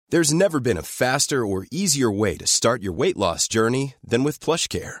There's never been a faster or easier way to start your weight loss journey than with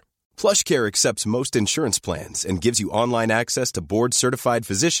PlushCare. PlushCare accepts most insurance plans and gives you online access to board-certified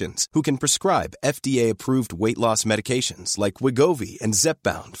physicians who can prescribe FDA-approved weight loss medications like Wegovy and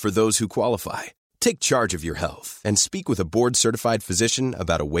Zepbound for those who qualify. Take charge of your health and speak with a board-certified physician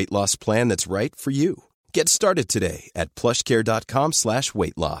about a weight loss plan that's right for you. Get started today at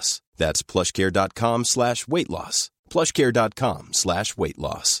plushcare.com/weight loss. That's plushcare.com/weight loss. plushcare.com/weight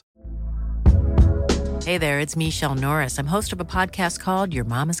loss. Hey there, it's Michelle Norris. I'm host of a podcast called Your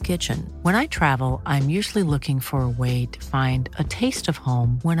Mama's Kitchen. When I travel, I'm usually looking for a way to find a taste of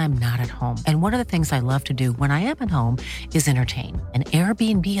home when I'm not at home. And one of the things I love to do when I am at home is entertain. And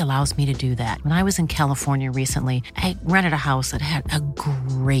Airbnb allows me to do that. When I was in California recently, I rented a house that had a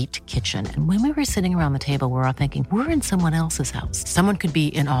great kitchen. And when we were sitting around the table, we were all thinking, we're in someone else's house. Someone could be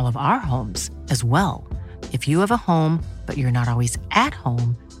in all of our homes as well. If you have a home, but you're not always at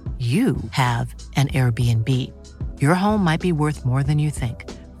home, you have an Airbnb. Your home might be worth more than you think.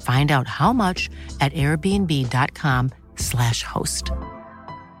 Find out how much at airbnb.com/host. Down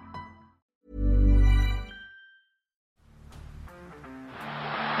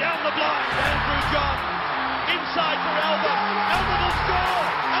the blind, Andrew John. Inside for Albert. Albert will score.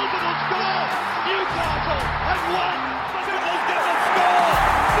 Albert will score. Newcastle have won. Fiddler's going to score.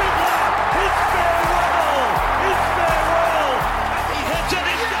 Fiddler, it's farewell. It's farewell. And he hits it.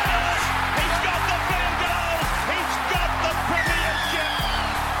 He's got it. He's got the field goal. He's got the premiership.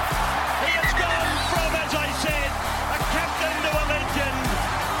 He has gone from, as I said, a captain to a legend,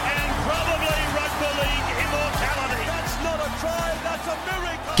 and probably rugby league immortality. That's not a try. That's a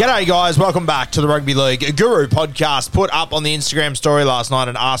miracle. G'day guys, welcome back to the Rugby League Guru podcast. Put up on the Instagram story last night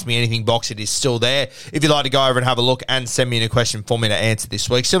and Ask Me Anything box. It is still there. If you'd like to go over and have a look and send me in a question for me to answer this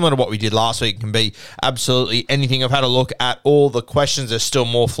week, similar to what we did last week, it can be absolutely anything. I've had a look at all the questions. There's still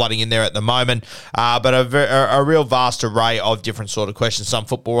more flooding in there at the moment, but a real vast array of different sort of questions. Some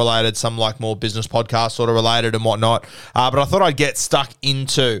football related, some like more business podcast sort of related and whatnot. But I thought I'd get stuck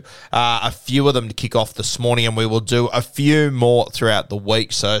into a few of them to kick off this morning, and we will do a few more throughout the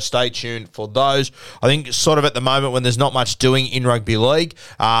week. So stay tuned for those. I think sort of at the moment when there's not much doing in rugby league,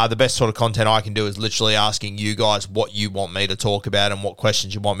 the best sort of content I can do is literally asking you guys what you want me to talk about and what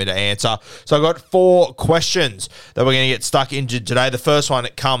questions you want me to answer. So I've got 4 questions that we're going to get stuck into today. The first one,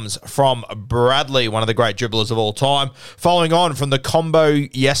 it comes from Bradley, one of the great dribblers of all time. Following on from the combo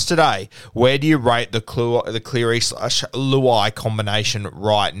yesterday, where do you rate the Cleary/Luai combination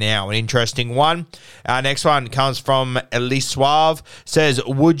right now? An interesting one. Our next one comes from Elise Suave. Says,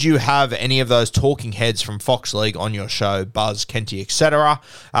 would you have any of those talking heads from Fox League on your show? Buzz, Kenty, etc.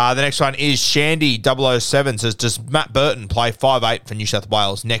 The next one is Shandy007. Says, does Matt Burton play 5'8" for New South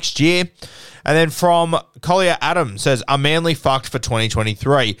Wales next year? And then from Collier Adam says, are Manly fucked for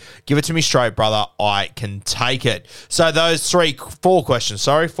 2023? Give it to me straight, brother. I can take it. So those 4 questions.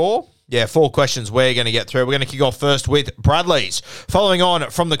 Sorry, 4? Yeah, 4 questions we're going to get through. We're going to kick off first with Bradley's. Following on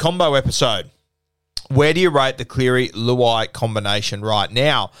from the combo episode, where do you rate the Cleary-Luai combination right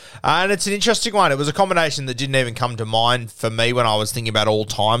now? And it's an interesting one. It was a combination that didn't even come to mind for me when I was thinking about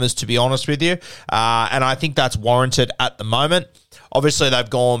all-timers, to be honest with you. And I think that's warranted at the moment. Obviously, they've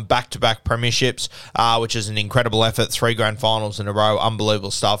gone back-to-back premierships, which is an incredible effort. 3 grand finals in a row,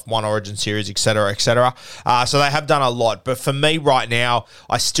 unbelievable stuff, 1 Origin series, etc., etc. So they have done a lot. But for me right now,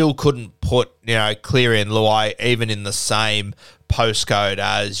 I still couldn't put, Cleary and Luai even in the same postcode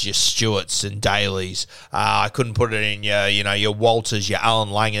as your Stewarts and Dailies. I couldn't put it in your Walters, your Alan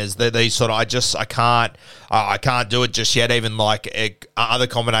Langers. These sort of, I can't do it just yet. Even like other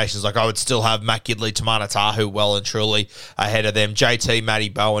combinations, like I would still have Matt Gidley, Tamana Tahu well and truly ahead of them. JT, Matty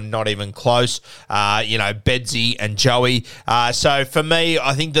Bowen, not even close. Bedsy and Joey. So for me,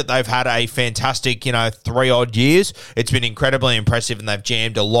 I think that they've had a fantastic, 3 odd years. It's been incredibly impressive, and they've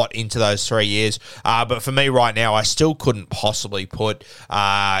jammed a lot into those 3 years. But for me right now, I still couldn't possibly put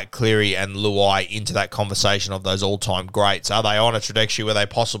Cleary and Luai into that conversation of those all-time greats. Are they on a trajectory where they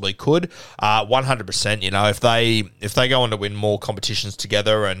possibly could? 100%. If they go on to win more competitions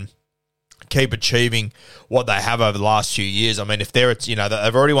together and keep achieving what they have over the last few years, I mean, if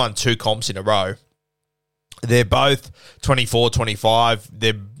they've already won 2 comps in a row. They're both 24, 25.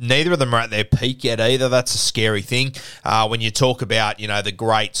 Neither of them are at their peak yet either. That's a scary thing. When you talk about, the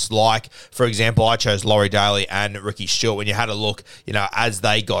greats, like, for example, I chose Laurie Daly and Ricky Stewart. When you had a look, as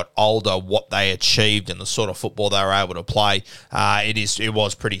they got older, what they achieved and the sort of football they were able to play, it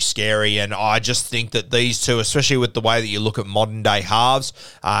was pretty scary. And I just think that these two, especially with the way that you look at modern day halves,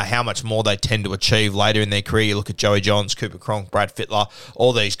 how much more they tend to achieve later in their career. You look at Joey Johns, Cooper Cronk, Brad Fittler,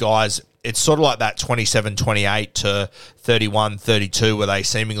 all these guys. it's sort of like that 27-28 to 31-32 where they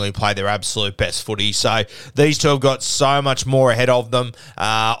seemingly play their absolute best footy. So these two have got so much more ahead of them.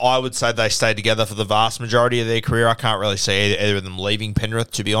 I would say they stay together for the vast majority of their career. I can't really see either of them leaving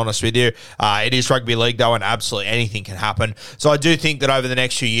Penrith, to be honest with you. It is rugby league, though, and absolutely anything can happen. So I do think that over the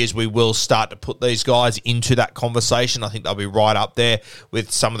next few years, we will start to put these guys into that conversation. I think they'll be right up there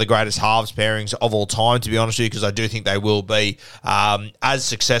with some of the greatest halves pairings of all time, to be honest with you, because I do think they will be as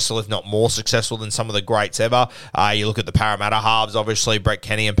successful, if not more successful, than some of the greats ever. You look at the Parramatta halves, obviously, Brett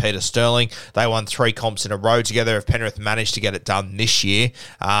Kenny and Peter Sterling. They won 3 comps in a row together. If Penrith managed to get it done this year,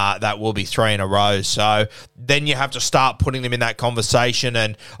 that will be 3 in a row. So then you have to start putting them in that conversation.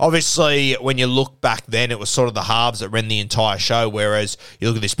 And obviously, when you look back then, it was sort of the halves that ran the entire show, whereas you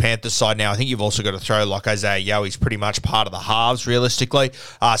look at this Panthers side now, I think you've also got to throw like Isaiah Yeo. He's pretty much part of the halves, realistically.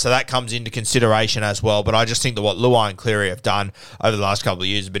 So that comes into consideration as well. But I just think that what Luai and Cleary have done over the last couple of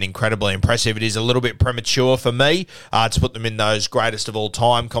years has been incredibly impressive. It is a little bit premature for me to put them in those greatest of all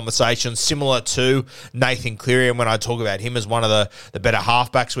time conversations, similar to Nathan Cleary. And when I talk about him as one of the better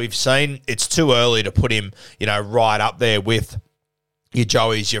halfbacks we've seen, it's too early to put him, right up there with your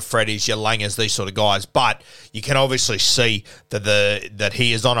Joeys, your Freddies, your Langers, these sort of guys. But you can obviously see that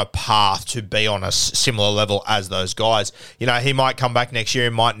he is on a path to be on a similar level as those guys. He might come back next year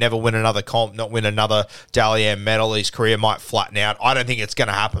and might never win another comp, not win another Dally M medal. His career might flatten out. I don't think it's going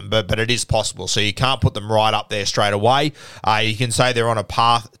to happen, but it is possible. So you can't put them right up there straight away. You can say they're on a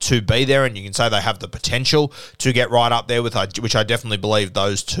path to be there, and you can say they have the potential to get right up there, which I definitely believe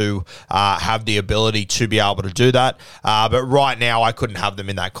those two have the ability to be able to do that. But right now, I couldn't have them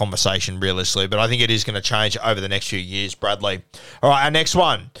in that conversation realistically, but I think it is going to change over the next few years, Bradley. All right, our next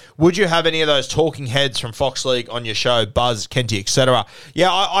one. Would you have any of those talking heads from Fox League on your show, Buzz, Kenty, etc.?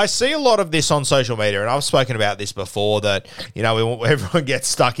 Yeah, I see a lot of this on social media, and I've spoken about this before, that, everyone gets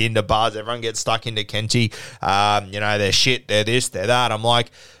stuck into Buzz, everyone gets stuck into Kenty. They're shit, they're this, they're that. I'm like,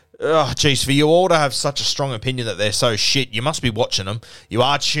 oh, geez, for you all to have such a strong opinion that they're so shit, you must be watching them. You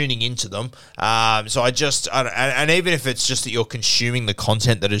are tuning into them. So and even if it's just that you're consuming the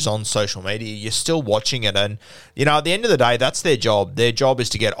content that is on social media, you're still watching it. And, at the end of the day, that's their job. Their job is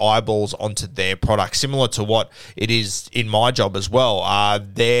to get eyeballs onto their product, similar to what it is in my job as well.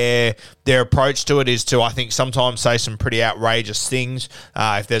 Their approach to it is to, I think, sometimes say some pretty outrageous things.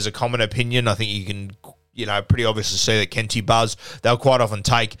 If there's a common opinion, I think you can pretty obviously see that Kenty, Buzz, they'll quite often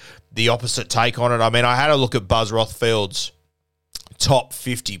take the opposite take on it. I mean, I had a look at Buzz Rothfield's top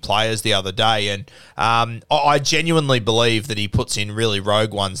 50 players the other day, and I genuinely believe that he puts in really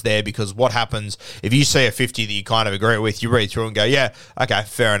rogue ones there, because what happens if you see a 50 that you kind of agree with, you read through and go, yeah, okay,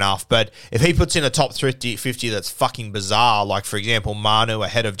 fair enough. But if he puts in a top 50 that's fucking bizarre, like, for example, Manu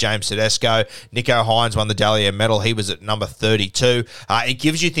ahead of James Tedesco, Nico Hines won the Dally M medal, he was at number 32, it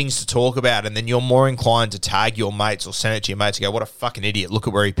gives you things to talk about, and then you're more inclined to tag your mates or send it to your mates and go, what a fucking idiot, look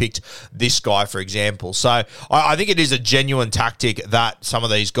at where he picked this guy, for example. So I think it is a genuine tactic that some of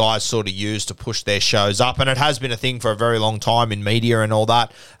these guys sort of use to push their shows up, and it has been a thing for a very long time in media and all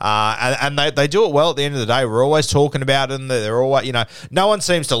that, and they do it well. At the end of the day, we're always talking about them. They're always, no one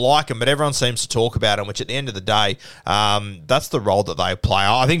seems to like them, but everyone seems to talk about them, which at the end of the day, that's the role that they play.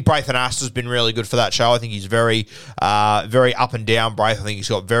 I think Braithen Astor's been really good for that show. I think he's very up and down, Braith. I think he's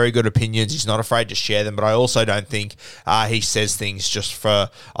got very good opinions. He's not afraid to share them, but I also don't think he says things just for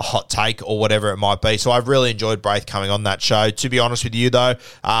a hot take or whatever it might be. So I've really enjoyed Braith coming on that show. To be honest with you, though,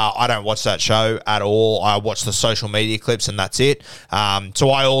 I don't watch that show at all. I watch the social media clips, and that's it. So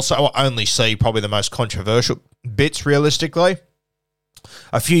I also only see probably the most controversial bits, realistically.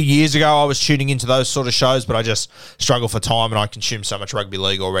 A few years ago, I was tuning into those sort of shows, but I just struggle for time, and I consume so much rugby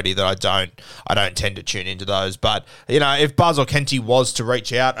league already that I don't tend to tune into those. But, if Buzz or Kenty was to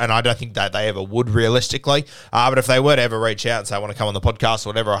reach out, and I don't think that they ever would realistically, but if they were to ever reach out and say, I want to come on the podcast or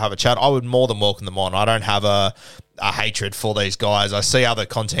whatever, I'll have a chat, I would more than welcome them on. I don't have a hatred for these guys. I see other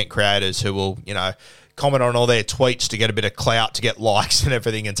content creators who will, comment on all their tweets to get a bit of clout, to get likes and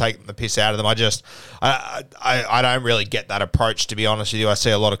everything, and take the piss out of them. I don't really get that approach, to be honest with you. I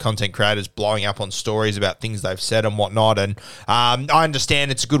see a lot of content creators blowing up on stories about things they've said and whatnot, and I understand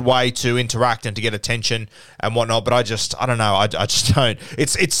it's a good way to interact and to get attention and whatnot, but I don't know. I just don't.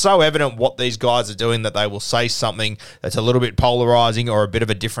 It's so evident what these guys are doing that they will say something that's a little bit polarizing or a bit of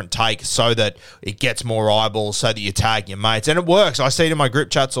a different take so that it gets more eyeballs, so that you tag your mates, and it works. I see it in my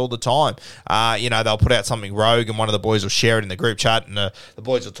group chats all the time. They'll put put out something rogue and one of the boys will share it in the group chat and the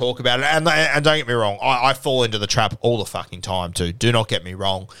boys will talk about it. And don't get me wrong, I fall into the trap all the fucking time too. Do not get me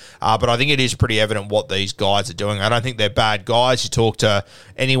wrong. But I think it is pretty evident what these guys are doing. I don't think they're bad guys. You talk to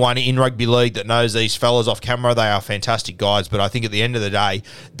anyone in rugby league that knows these fellas off camera, they are fantastic guys. But I think at the end of the day,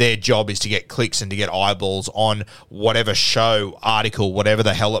 their job is to get clicks and to get eyeballs on whatever show, article, whatever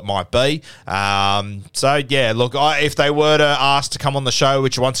the hell it might be. So, yeah, look, if they were to ask to come on the show,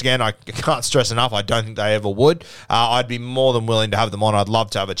 which once again, I can't stress enough, I don't think they ever would, I'd be more than willing to have them on. I'd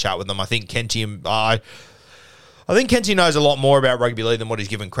love to have a chat with them. I think Kenty knows a lot more about rugby league than what he's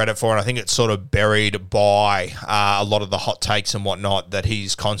given credit for, and I think it's sort of buried by a lot of the hot takes and whatnot that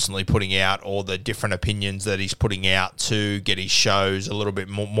he's constantly putting out, or the different opinions that he's putting out to get his shows a little bit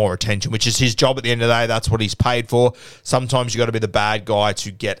more attention, which is his job at the end of the day. That's what he's paid for. Sometimes you got to be the bad guy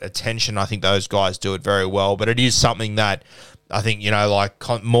to get attention. I think those guys do it very well, but it is something that I think,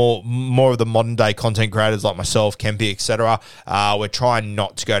 like more of the modern day content creators like myself, Kempy, etc. We're trying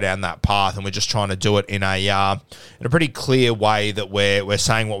not to go down that path, and we're just trying to do it in a pretty clear way that we're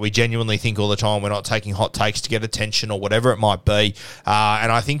saying what we genuinely think all the time. We're not taking hot takes to get attention or whatever it might be.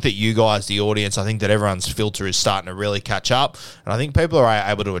 And I think that you guys, the audience, I think that everyone's filter is starting to really catch up, and I think people are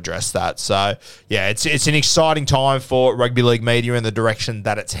able to address that. So yeah, it's an exciting time for rugby league media in the direction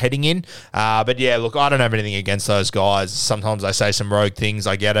that it's heading in. But yeah, look, I don't have anything against those guys. Sometimes they say some rogue things,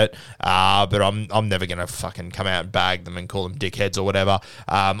 I get it, but I'm never going to fucking come out and bag them and call them dickheads or whatever.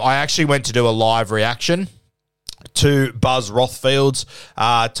 I actually went to do a live reaction to Buzz Rothfield's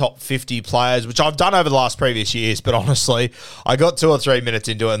top 50 players, which I've done over the last previous years, but honestly, I got 2 or 3 minutes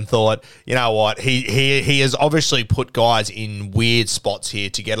into it and thought, you know what, he has obviously put guys in weird spots here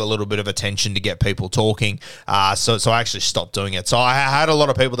to get a little bit of attention, to get people talking, so I actually stopped doing it. So I had a lot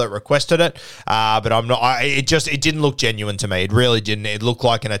of people that requested it, but I'm not. It didn't look genuine to me. It really didn't. It looked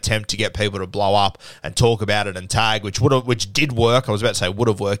like an attempt to get people to blow up and talk about it and tag, which did work. I was about to say would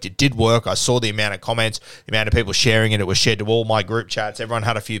have worked. It did work. I saw the amount of comments, the amount of people sharing it. It was shared to all my group chats. Everyone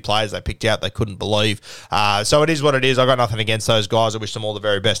had a few players they picked out they couldn't believe. So it is what it is. I got nothing against those guys. I wish them all the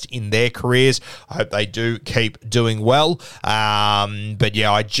very best in their careers. I hope they do keep doing well. But yeah,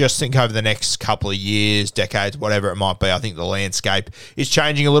 I just think over the next couple of years, decades, whatever it might be, I think the landscape is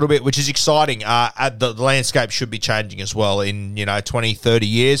changing a little bit, which is exciting. The landscape should be changing as well in 20, 30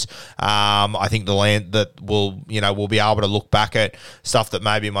 years. I think the land that we'll be able to look back at stuff that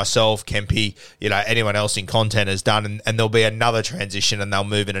maybe myself, Kempy, anyone else in content has done, and there'll be another transition and they'll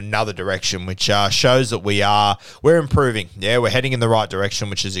move in another direction, which shows that we're improving. Yeah, we're heading in the right direction,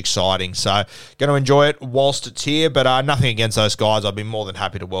 which is exciting. So going to enjoy it whilst it's here, but nothing against those guys. I'd be more than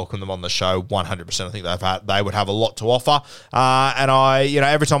happy to welcome them on the show 100%. I think they would have a lot to offer. And I,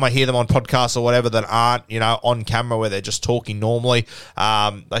 every time I hear them on podcasts or whatever that aren't, on camera where they're just talking normally,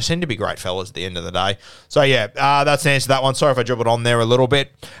 they seem to be great fellas at the end of the day. So yeah, that's the answer to that one. Sorry if I dribbled on there a little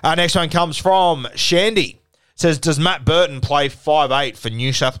bit. Next one comes from Shandy. Says, does Matt Burton play 5'8" for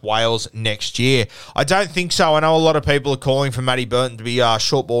New South Wales next year? I don't think so. I know a lot of people are calling for Matty Burton to be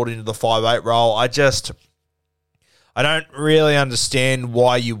shortballed into the 5'8" role. I don't really understand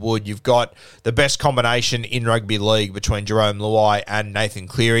why you would. You've got the best combination in rugby league between Jerome Luai and Nathan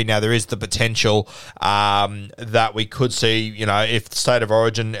Cleary. Now, there is the potential that we could see, if the state of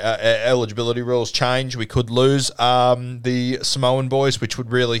origin eligibility rules change, we could lose the Samoan boys, which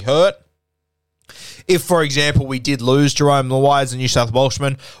would really hurt. If, for example, we did lose Jerome Luai as a New South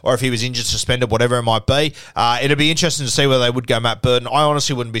Welshman, or if he was injured, suspended, whatever it might be, it'd be interesting to see whether they would go Matt Burton. I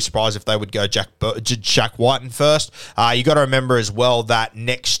honestly wouldn't be surprised if they would go Jack Wighton first. You got to remember as well that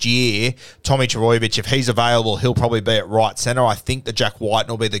next year, Tommy Trbojevic, if he's available, he'll probably be at right centre. I think that Jack Wighton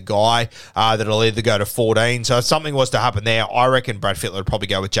will be the guy that'll either go to 14. So if something was to happen there, I reckon Brad Fittler would probably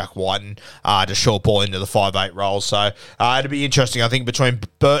go with Jack Wighton to short ball into the 5'8" role. So it'd be interesting. I think between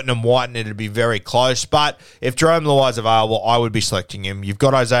Burton and Wighton, it'd be very close. But if Jerome Luai is available, I would be selecting him. You've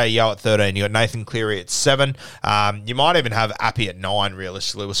got Isaiah Yeo at 13. You've got Nathan Cleary at 7. You might even have Appy at 9,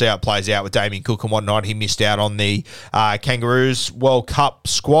 realistically. We'll see how it plays out with Damien Cook and whatnot. He missed out on the Kangaroos World Cup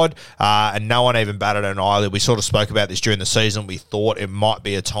squad, and no one even batted an eyelid. We sort of spoke about this during the season. We thought it might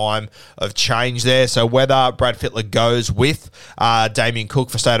be a time of change there. So whether Brad Fittler goes with Damien Cook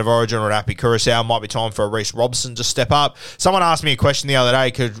for State of Origin or Appy Curacao, might be time for a Reece Robson to step up. Someone asked me a question the other day,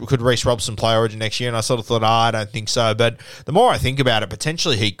 could Reece Robson play Origin next year? year, and I sort of thought, I don't think so. But the more I think about it,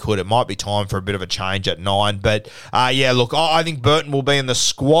 potentially he could. It might be time for a bit of a change at 9. But yeah, look, I think Burton will be in the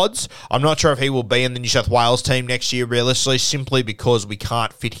squads. I'm not sure if he will be in the New South Wales team next year, realistically, simply because we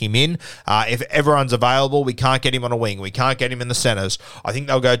can't fit him in. If everyone's available, we can't get him on a wing. We can't get him in the centres. I think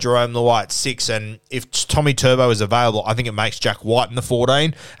they'll go Jerome Luai at 6. And if Tommy Turbo is available, I think it makes Jack White in the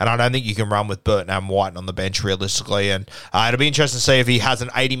 14. And I don't think you can run with Burton and White on the bench, realistically. And it'll be interesting to see if he has an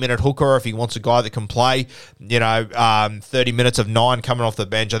 80-minute hooker or if he wants a guy that can play, 30 minutes of 9 coming off the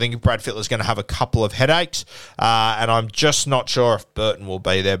bench. I think Brad Fittler's going to have a couple of headaches. And I'm just not sure if Burton will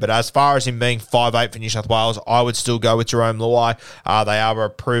be there. But as far as him being 5'8" for New South Wales, I would still go with Jerome Luai. They are a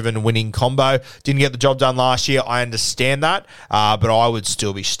proven winning combo. Didn't get the job done last year. I understand that. But I would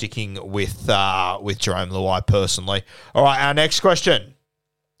still be sticking with Jerome Luai personally. All right, our next question.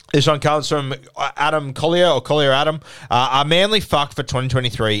 This one comes from Adam Collier, or Collier Adam. Are Manly fucked for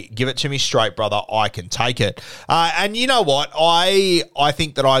 2023? Give it to me straight, brother. I can take it. And you know what? I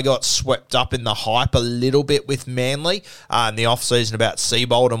think that I got swept up in the hype a little bit with Manly in the off-season about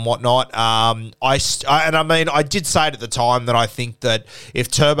Seabold and whatnot. I did say it at the time that I think that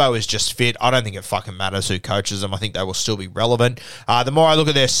if Turbo is just fit, I don't think it fucking matters who coaches them. I think they will still be relevant. The more I look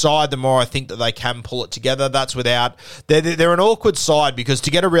at their side, the more I think that they can pull it together. That's without... They're an awkward side because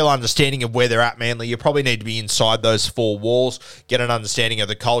to get a real understanding of where they're at, Manly, you probably need to be inside those 4 walls, get an understanding of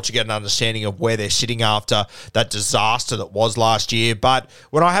the culture, get an understanding of where they're sitting after that disaster that was last year. But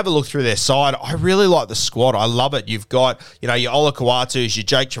when I have a look through their side, I really like the squad. I love it. You've got, your Ola Kawatus, your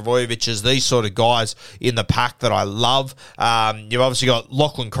Jake Travojeviches, these sort of guys in the pack that I love. You've obviously got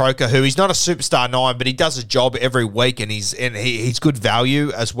Lachlan Croker, who he's not a superstar 9, but he does a job every week, and he's good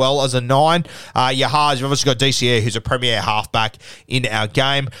value as well as a 9. Your Haas, you've obviously got DCE, who's a premier halfback in our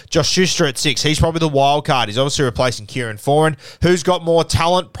game. Josh Schuster at 6. He's probably the wild card. He's obviously replacing Kieran Foran. Who's got more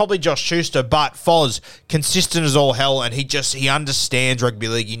talent? Probably Josh Schuster, but Foz, consistent as all hell, and he understands rugby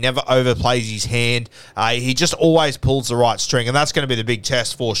league. He never overplays his hand. He just always pulls the right string, and that's going to be the big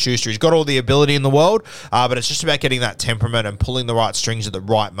test for Schuster. He's got all the ability in the world, but it's just about getting that temperament and pulling the right strings at the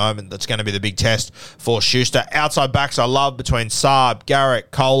right moment that's going to be the big test for Schuster. Outside backs I love between Saab,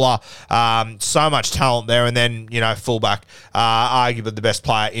 Garrett, Kohler. So much talent there, and then, fullback, arguably the best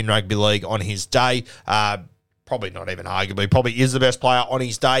player in rugby league on his day. Probably not even arguably, probably is the best player on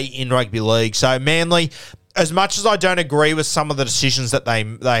his day in rugby league. So Manly, as much as I don't agree with some of the decisions that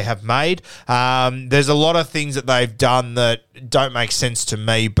they have made, there's a lot of things that they've done that don't make sense to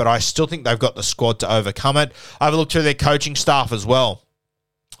me, but I still think they've got the squad to overcome it. I've looked through their coaching staff as well.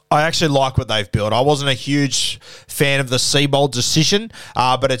 I actually like what they've built. I wasn't a huge fan of the Seabold decision,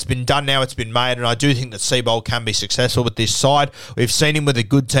 but it's been done now, it's been made, and I do think that Seabold can be successful with this side. We've seen him with a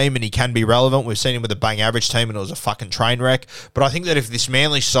good team and he can be relevant. We've seen him with a bang average team and it was a fucking train wreck. But I think that if this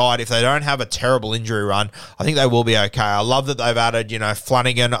Manly side, if they don't have a terrible injury run, I think they will be okay. I love that they've added,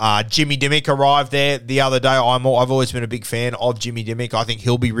 Flanagan. Jimmy Dimmick arrived there the other day. I've always been a big fan of Jimmy Dimmick. I think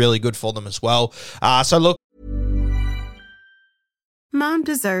he'll be really good for them as well. So look, Mom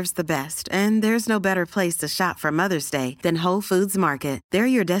deserves the best, and there's no better place to shop for Mother's Day than Whole Foods Market. They're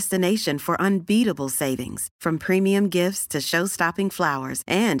your destination for unbeatable savings, from premium gifts to show-stopping flowers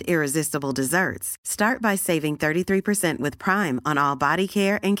and irresistible desserts. Start by saving 33% with Prime on all body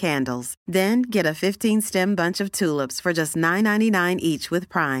care and candles. Then get a 15-stem bunch of tulips for just $9.99 each with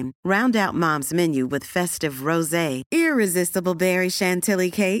Prime. Round out Mom's menu with festive rosé, irresistible berry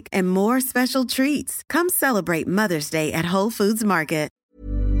chantilly cake, and more special treats. Come celebrate Mother's Day at Whole Foods Market.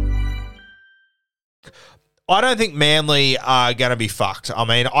 I don't think Manly are going to be fucked. I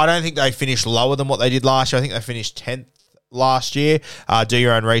mean, I don't think they finished lower than what they did last year. I think they finished 10th last year. Do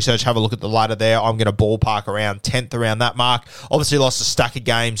your own research. Have a look at the ladder there. I'm going to ballpark around 10th, around that mark. Obviously lost a stack of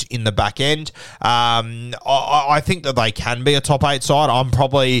games in the back end. I think that they can be a top 8 side. I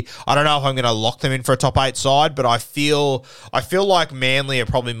don't know if I'm going to lock them in for a top 8 side, but I feel like Manly are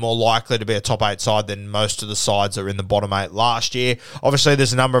probably more likely to be a top 8 side than most of the sides that were in the bottom 8 last year. Obviously,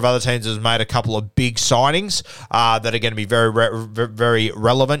 there's a number of other teams that have made a couple of big signings that are going to be very, very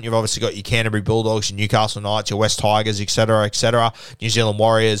relevant. You've obviously got your Canterbury Bulldogs, your Newcastle Knights, your West Tigers, etc., New Zealand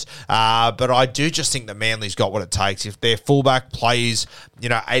Warriors. But I do just think that Manly's got what it takes. If their fullback plays,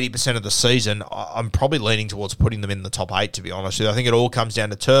 80% of the season, I'm probably leaning towards putting them in the top 8, to be honest with you. I think it all comes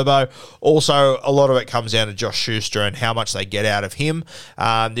down to Turbo. Also, a lot of it comes down to Josh Schuster and how much they get out of him.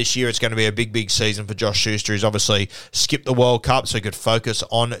 This year, it's going to be a big season for Josh Schuster. He's obviously skipped the World Cup, so he could focus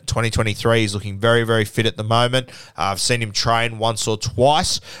on 2023. He's looking very, very fit at the moment. I've seen him train once or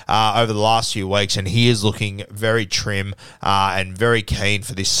twice over the last few weeks, and he is looking very trim and very keen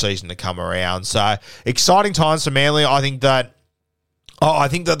for this season to come around. So, exciting times for Manly. I think that Oh, I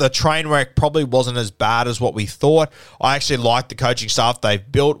think that the train wreck probably wasn't as bad as what we thought. I actually like the coaching staff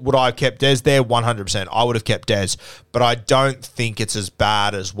they've built. Would I have kept Des there? 100%. I would have kept Des, but I don't think it's as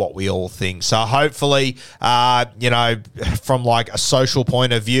bad as what we all think. So hopefully, from like a social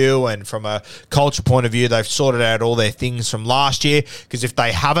point of view and from a culture point of view, they've sorted out all their things from last year. Because if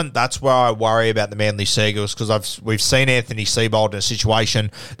they haven't, that's where I worry about the Manly Seagulls. Because we've seen Anthony Seibold in a situation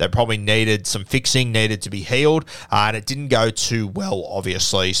that probably needed some fixing, needed to be healed, and it didn't go too well,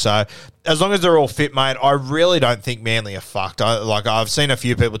 obviously. So as long as they're all fit, mate, I really don't think Manly are fucked. I've seen a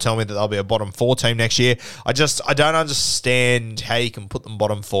few people tell me that they'll be a bottom 4 team next year. I don't understand how you can put them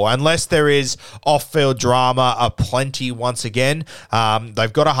bottom 4 unless there is off-field drama aplenty once again.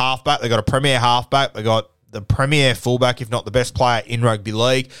 They've got a halfback. They've got a premier halfback. They've got the premier fullback, if not the best player in rugby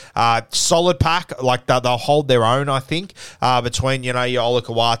league. Solid pack, like they'll hold their own, I think, between, your Ola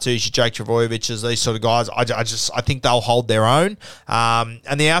Kawatus, your Jake Travojeviches, these sort of guys. I think they'll hold their own.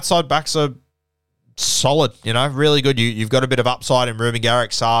 And the outside backs are solid, really good. You've got a bit of upside in Ruben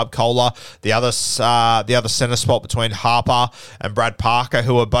Garrick, Saab, Kohler, the other centre spot between Harper and Brad Parker,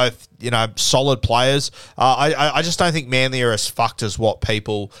 who are both, solid players. I just don't think Manly are as fucked as what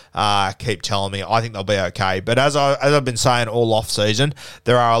people keep telling me. I think they'll be okay. But as I've been saying all off season,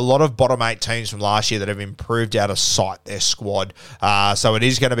 there are a lot of bottom 8 teams from last year that have improved out of sight their squad. So it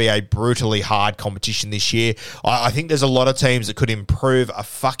is going to be a brutally hard competition this year. I think there's a lot of teams that could improve a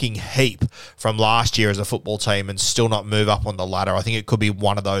fucking heap from last year as a football team and still not move up on the ladder. I think it could be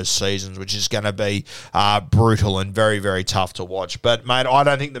one of those seasons, which is going to be brutal and very, very tough to watch. But, mate, I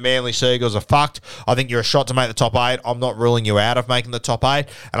don't think the Manly Seagulls are fucked. I think you're a shot to make the top 8. I'm not ruling you out of making the top 8.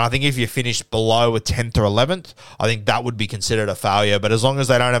 And I think if you finish below a 10th or 11th, I think that would be considered a failure. But as long as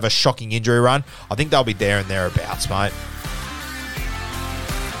they don't have a shocking injury run, I think they'll be there and thereabouts, mate.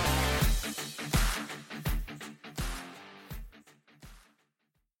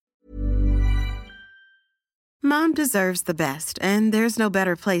 Mom deserves the best, and there's no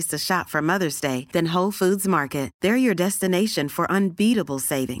better place to shop for Mother's Day than Whole Foods Market. They're your destination for unbeatable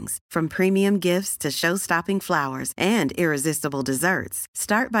savings, from premium gifts to show-stopping flowers and irresistible desserts.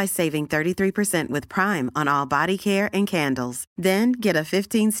 Start by saving 33% with Prime on all body care and candles. Then get a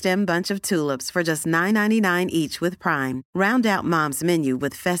 15-stem bunch of tulips for just $9.99 each with Prime. Round out Mom's menu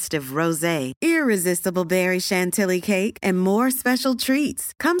with festive rosé, irresistible berry chantilly cake, and more special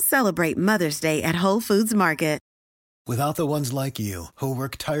treats. Come celebrate Mother's Day at Whole Foods Market. Without the ones like you, who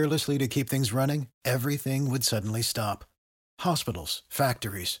work tirelessly to keep things running, everything would suddenly stop. Hospitals,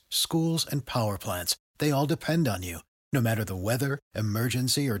 factories, schools, and power plants, they all depend on you. No matter the weather,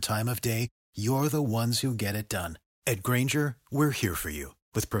 emergency, or time of day, you're the ones who get it done. At Grainger, we're here for you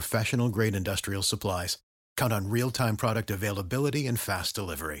with professional-grade industrial supplies. Count on real-time product availability and fast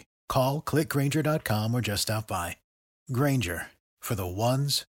delivery. Call, click Grainger.com, or just stop by. Grainger, for the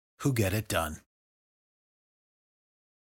ones who get it done.